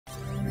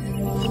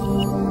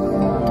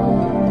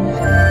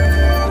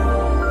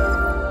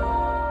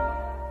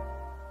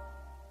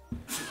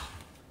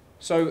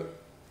So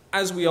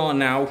as we are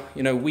now,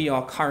 we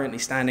are currently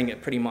standing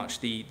at pretty much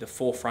the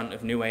forefront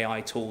of new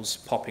AI tools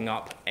popping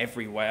up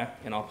everywhere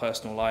in our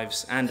personal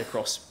lives and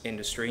across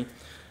industry.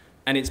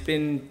 And it's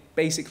been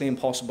basically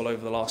impossible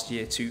over the last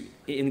year to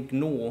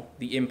ignore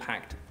the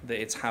impact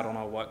that it's had on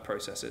our work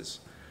processes.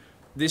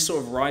 This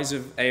sort of rise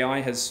of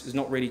AI has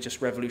not really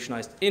just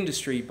revolutionized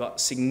industry,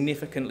 but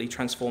significantly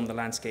transformed the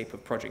landscape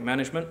of project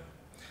management.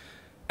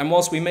 And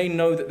whilst we may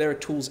know that there are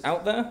tools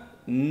out there,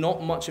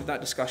 not much of that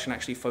discussion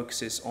actually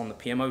focuses on the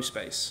PMO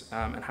space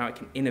and how it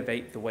can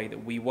innovate the way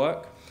that we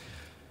work.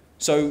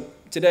 So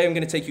today I'm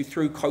going to take you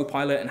through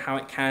Copilot and how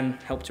it can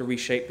help to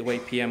reshape the way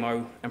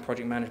PMO and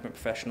project management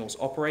professionals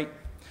operate.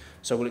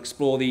 So we'll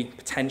explore the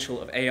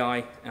potential of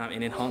AI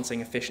in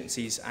enhancing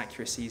efficiencies,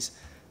 accuracies,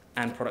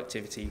 and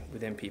productivity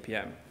within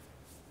PPM.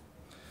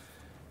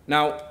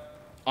 Now,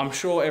 I'm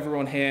sure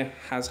everyone here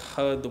has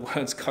heard the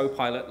words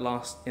Copilot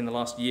in the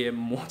last year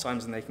more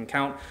times than they can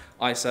count.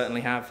 I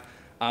certainly have.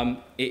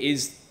 It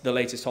is the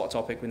latest hot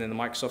topic within the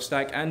Microsoft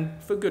stack,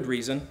 and for good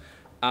reason.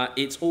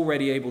 It's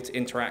already able to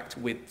interact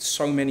with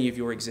so many of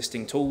your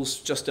existing tools,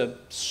 just a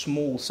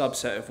small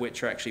subset of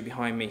which are actually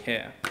behind me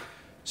here.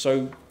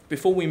 So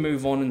before we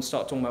move on and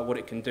start talking about what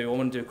it can do, I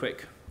want to do a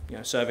quick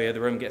survey of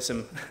the room, get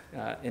some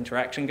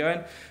interaction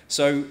going.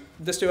 So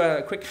let's do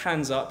a quick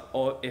hands up,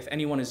 or if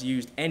anyone has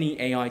used any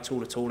AI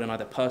tool at all in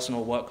either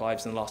personal or work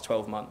lives in the last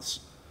 12 months.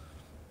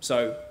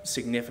 So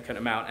significant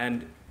amount.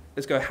 And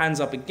let's go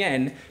hands up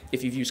again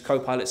if you've used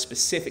Copilot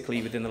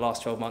specifically within the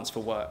last 12 months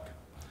for work.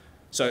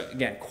 So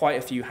again, quite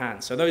a few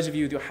hands. So those of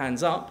you with your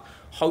hands up,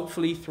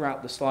 hopefully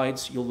throughout the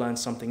slides, you'll learn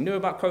something new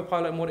about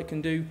Copilot and what it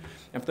can do.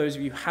 And for those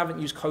of you who haven't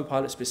used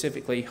Copilot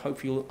specifically,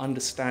 hopefully you'll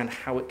understand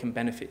how it can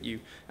benefit you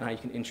and how you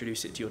can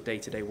introduce it to your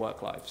day-to-day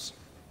work lives.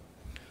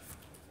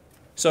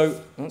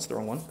 So, that's the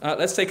wrong one.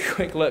 Let's take a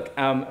quick look,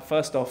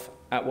 first off,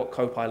 at what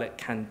Copilot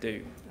can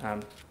do.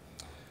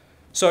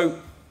 So,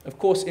 of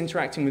course,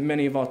 interacting with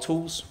many of our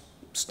tools.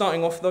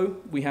 Starting off, though,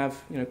 we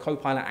have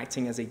Copilot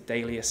acting as a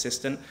daily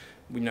assistant.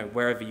 We know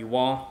wherever you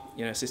are,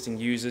 assisting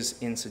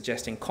users in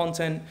suggesting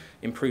content,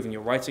 improving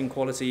your writing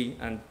quality,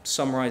 and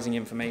summarizing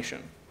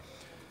information.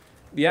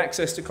 The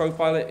access to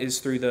Copilot is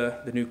through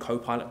the new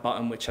Copilot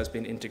button, which has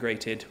been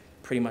integrated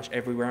pretty much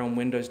everywhere on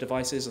Windows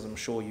devices, as I'm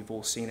sure you've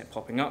all seen it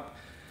popping up,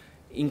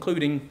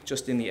 including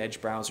just in the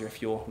Edge browser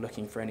if you're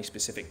looking for any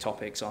specific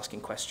topics,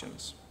 asking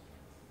questions.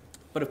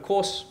 But of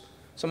course,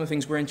 some of the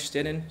things we're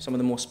interested in, some of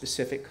the more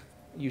specific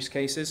use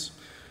cases,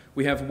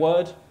 we have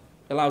Word.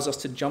 Allows us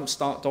to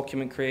jumpstart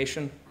document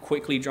creation,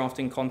 quickly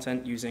drafting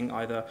content using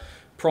either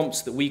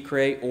prompts that we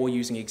create or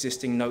using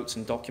existing notes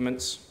and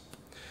documents.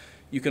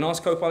 You can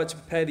ask Copilot to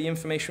prepare the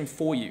information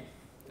for you.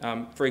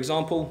 For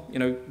example,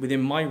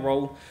 within my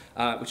role,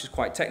 which is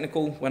quite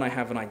technical, when I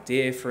have an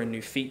idea for a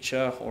new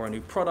feature or a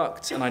new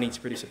product and I need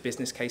to produce a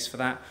business case for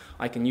that,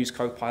 I can use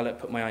Copilot,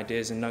 put my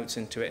ideas and notes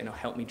into it, and it'll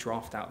help me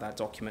draft out that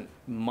document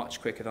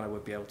much quicker than I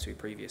would be able to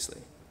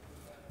previously.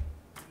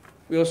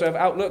 We also have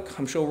Outlook.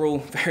 I'm sure we're all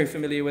very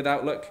familiar with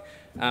Outlook.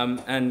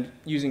 And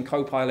using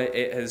Copilot,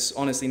 it has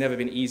honestly never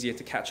been easier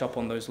to catch up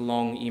on those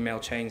long email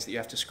chains that you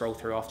have to scroll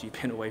through after you've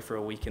been away for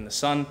a week in the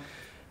sun.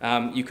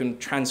 You can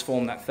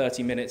transform that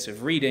 30 minutes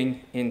of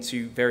reading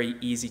into very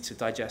easy to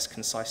digest,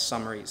 concise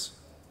summaries.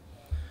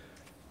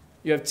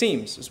 You have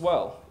Teams as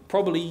well.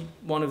 Probably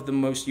one of the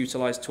most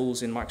utilized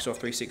tools in Microsoft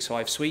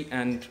 365 suite,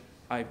 and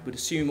I would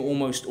assume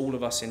almost all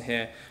of us in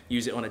here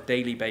use it on a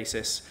daily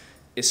basis,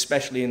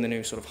 especially in the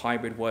new sort of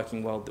hybrid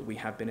working world that we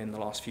have been in the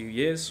last few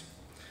years.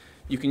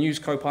 You can use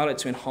Copilot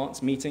to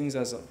enhance meetings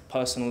as a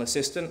personal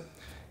assistant,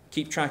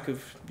 keep track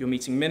of your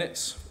meeting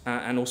minutes,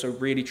 and also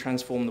really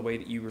transform the way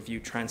that you review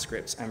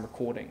transcripts and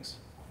recordings.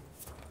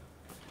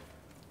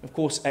 Of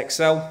course,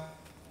 Excel,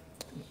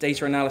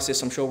 data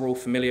analysis, I'm sure we're all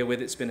familiar with.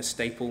 It's been a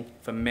staple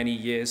for many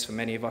years, for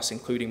many of us,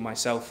 including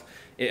myself.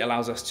 It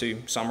allows us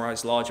to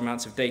summarize large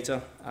amounts of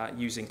data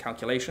using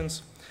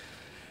calculations.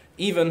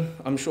 Even,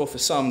 I'm sure for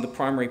some, the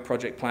primary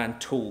project plan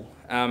tool.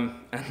 And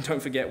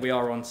don't forget, we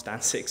are on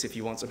stand 6 if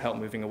you want some help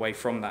moving away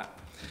from that.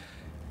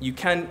 You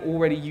can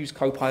already use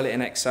Copilot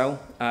in Excel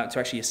to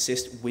actually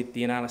assist with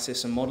the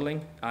analysis and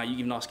modeling.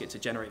 You can ask it to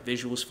generate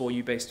visuals for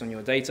you based on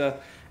your data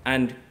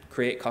and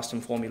create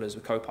custom formulas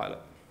with Copilot.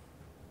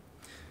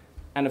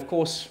 And of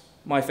course,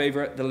 my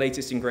favorite, the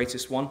latest and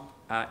greatest one,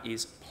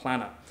 is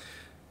Planner.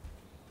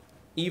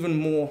 Even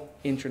more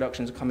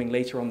introductions are coming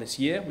later on this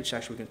year, which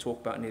actually we're going to talk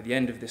about near the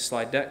end of this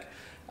slide deck.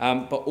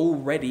 But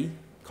already,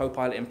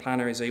 Copilot in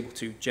Planner is able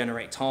to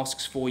generate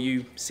tasks for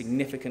you,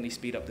 significantly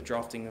speed up the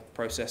drafting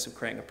process of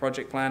creating a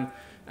project plan,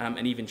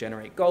 and even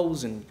generate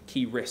goals and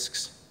key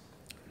risks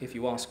if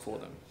you ask for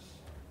them.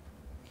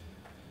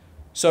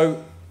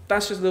 So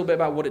that's just a little bit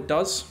about what it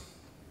does.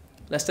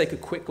 Let's take a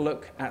quick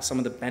look at some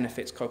of the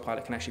benefits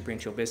Copilot can actually bring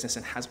to your business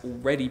and has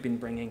already been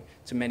bringing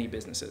to many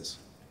businesses.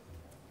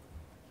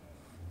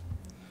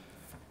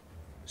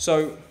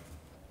 So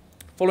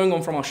following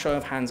on from our show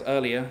of hands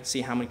earlier,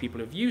 see how many people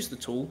have used the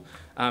tool,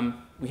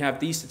 we have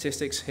these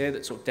statistics here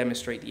that sort of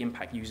demonstrate the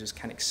impact users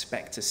can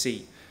expect to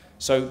see.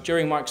 So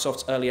during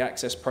Microsoft's early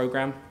access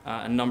program,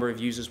 a number of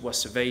users were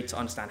surveyed to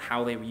understand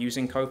how they were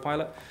using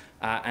Copilot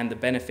and the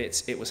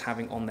benefits it was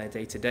having on their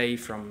day-to-day,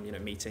 from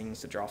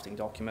meetings to drafting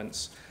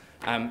documents.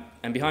 And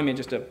behind me are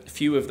just a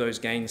few of those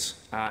gains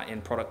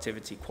in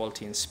productivity,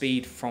 quality, and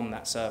speed from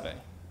that survey.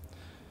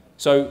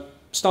 So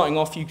starting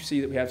off, you can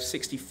see that we have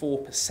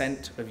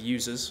 64% of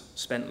users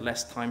spent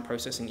less time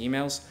processing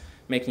emails,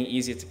 making it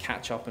easier to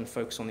catch up and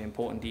focus on the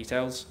important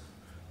details.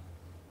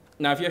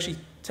 Now, if you actually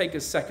take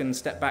a second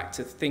step back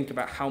to think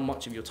about how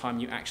much of your time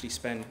you actually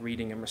spend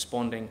reading and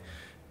responding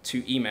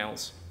to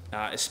emails,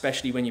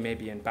 especially when you may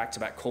be in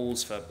back-to-back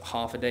calls for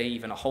half a day,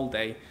 even a whole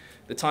day,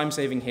 the time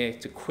saving here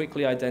to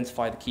quickly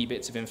identify the key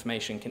bits of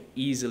information can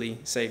easily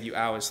save you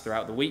hours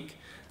throughout the week,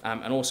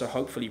 and also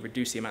hopefully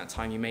reduce the amount of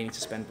time you may need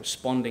to spend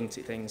responding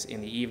to things in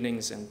the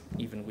evenings and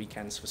even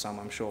weekends for some,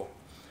 I'm sure.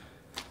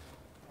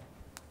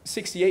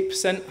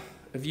 68%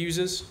 of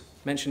users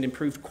mentioned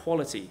improved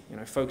quality,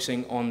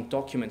 focusing on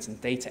documents and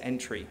data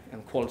entry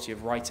and quality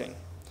of writing.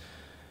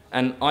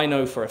 And I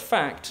know for a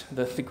fact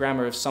that the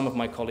grammar of some of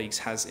my colleagues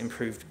has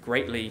improved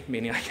greatly,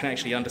 meaning I can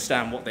actually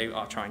understand what they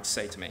are trying to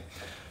say to me.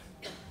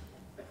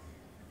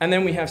 And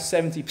then we have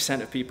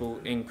 70% of people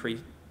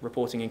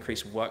reporting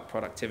increased work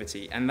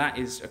productivity, and that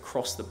is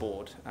across the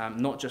board,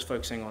 not just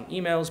focusing on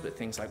emails, but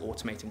things like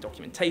automating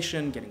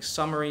documentation, getting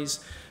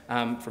summaries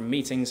from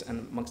meetings,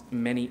 and amongst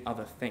many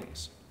other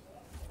things.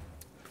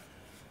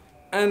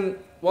 And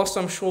whilst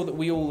I'm sure that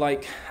we all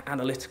like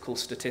analytical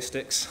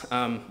statistics,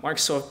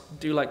 Microsoft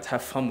do like to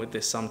have fun with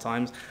this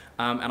sometimes,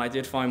 and I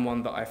did find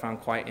one that I found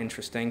quite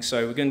interesting.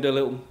 So we're going to do a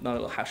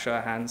little show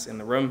of hands in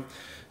the room.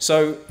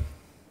 So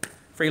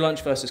free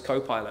lunch versus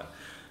Copilot.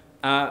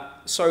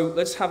 So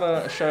let's have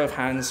a show of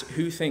hands.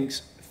 Who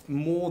thinks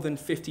more than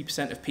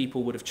 50% of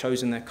people would have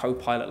chosen their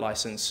Copilot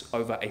license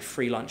over a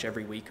free lunch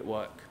every week at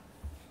work?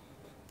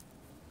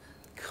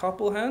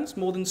 Couple hands,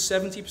 more than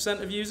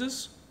 70% of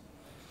users.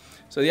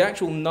 So the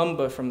actual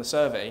number from the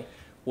survey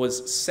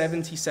was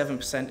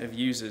 77% of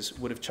users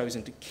would have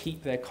chosen to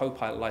keep their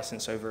Copilot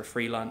license over a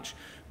free lunch,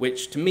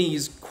 which to me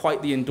is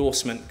quite the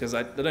endorsement, because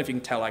I don't know if you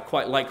can tell, I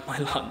quite like my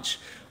lunch.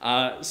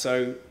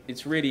 So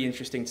it's really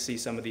interesting to see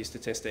some of these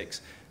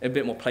statistics in a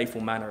bit more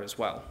playful manner as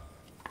well.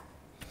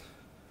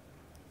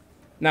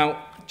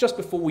 Now, just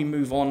before we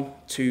move on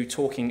to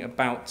talking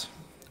about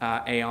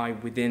AI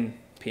within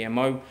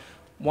PMO,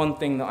 one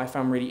thing that I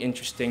found really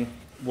interesting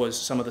was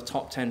some of the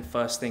top 10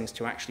 first things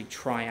to actually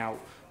try out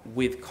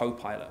with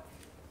Copilot.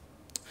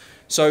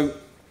 So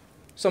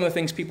some of the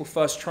things people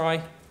first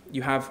try,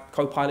 you have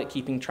Copilot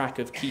keeping track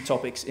of key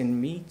topics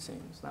in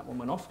meetings. That one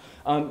went off.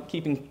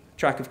 Keeping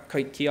track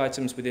of key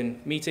items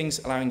within meetings,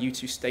 allowing you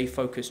to stay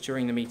focused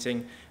during the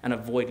meeting and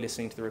avoid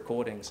listening to the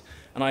recordings.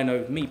 And I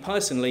know me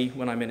personally,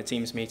 when I'm in a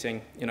Teams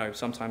meeting,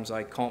 sometimes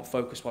I can't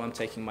focus while I'm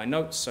taking my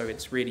notes, so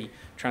it's really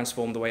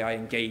transformed the way I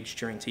engage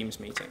during Teams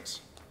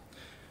meetings.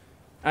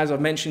 As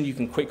I've mentioned, you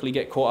can quickly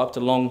get caught up to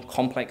long,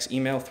 complex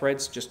email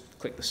threads. Just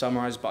click the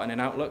Summarize button in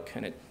Outlook,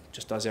 and it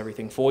just does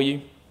everything for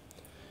you.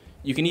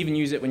 You can even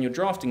use it when you're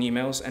drafting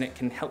emails, and it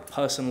can help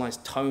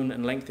personalize tone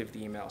and length of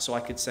the email. So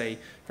I could say,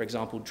 for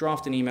example,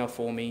 draft an email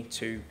for me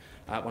to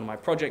one of my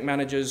project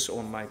managers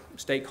or my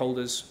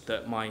stakeholders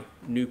that my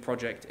new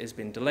project has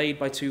been delayed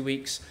by 2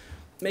 weeks.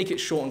 Make it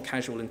short and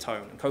casual in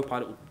tone, and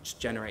Copilot will just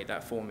generate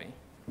that for me.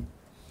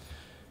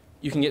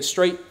 You can get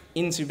straight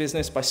into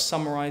business by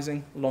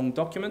summarizing long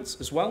documents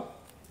as well,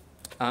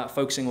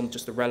 focusing on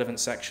just the relevant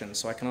sections.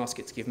 So I can ask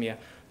it to give me a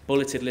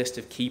bulleted list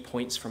of key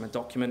points from a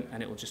document,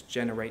 and it will just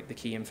generate the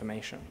key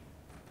information.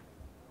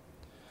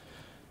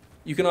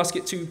 You can ask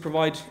it to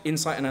provide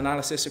insight and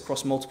analysis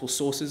across multiple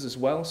sources as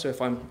well. So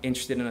if I'm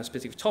interested in a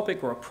specific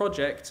topic or a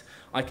project,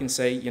 I can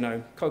say,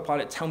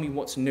 Copilot, tell me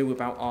what's new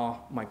about our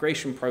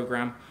migration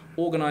program,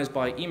 organized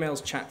by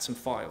emails, chats, and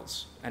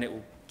files. And it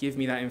will give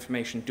me that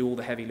information, do all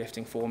the heavy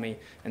lifting for me,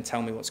 and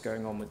tell me what's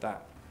going on with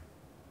that.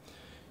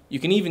 You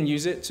can even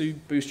use it to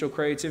boost your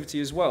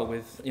creativity as well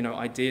with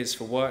ideas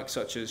for work,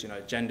 such as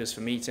agendas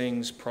for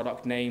meetings,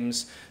 product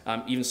names,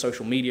 even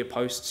social media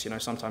posts.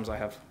 Sometimes I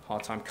have a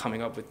hard time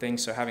coming up with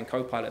things, so having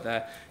Copilot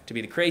there to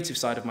be the creative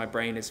side of my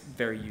brain is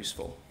very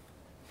useful.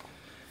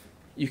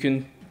 You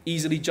can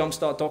easily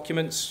jumpstart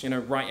documents,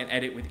 write and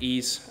edit with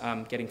ease,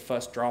 getting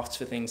first drafts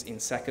for things in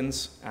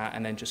seconds,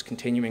 and then just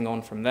continuing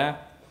on from there.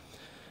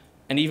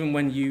 And even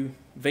when you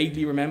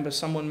vaguely remember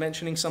someone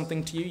mentioning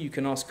something to you, you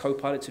can ask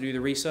Copilot to do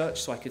the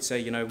research. So I could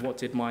say, what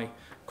did my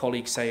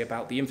colleague say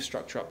about the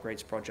infrastructure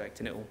upgrades project?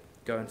 And it will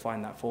go and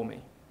find that for me.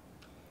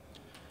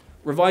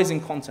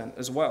 Revising content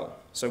as well.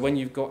 So when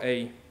you've got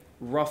a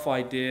rough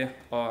idea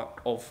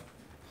of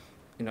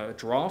a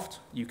draft,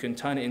 you can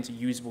turn it into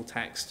usable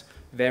text,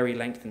 vary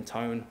length and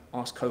tone,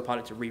 ask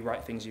Copilot to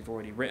rewrite things you've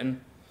already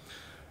written.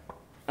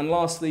 And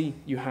lastly,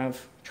 you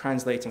have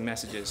translating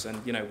messages.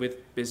 And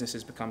with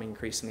businesses becoming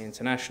increasingly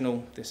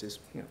international, this is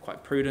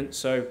quite prudent.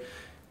 So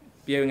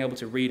being able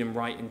to read and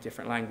write in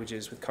different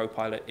languages with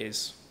Copilot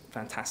is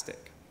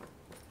fantastic.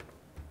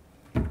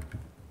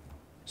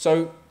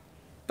 So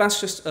that's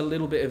just a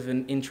little bit of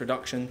an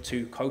introduction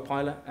to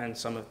Copilot and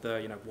some of the,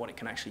 what it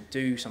can actually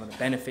do, some of the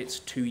benefits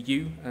to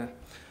you.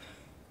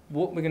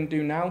 What we're going to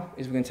do now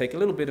is we're going to take a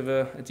little bit of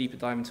a deeper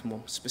dive into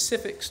more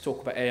specifics,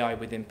 talk about AI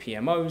within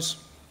PMOs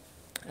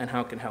and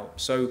how it can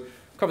help. So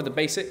cover the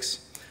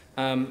basics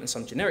and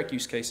some generic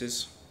use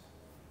cases.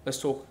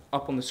 Let's talk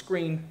up on the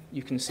screen.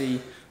 You can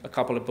see a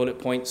couple of bullet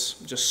points,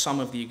 just some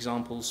of the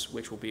examples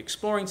which we'll be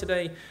exploring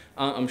today.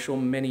 I'm sure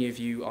many of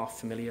you are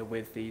familiar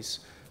with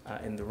these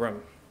in the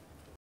room.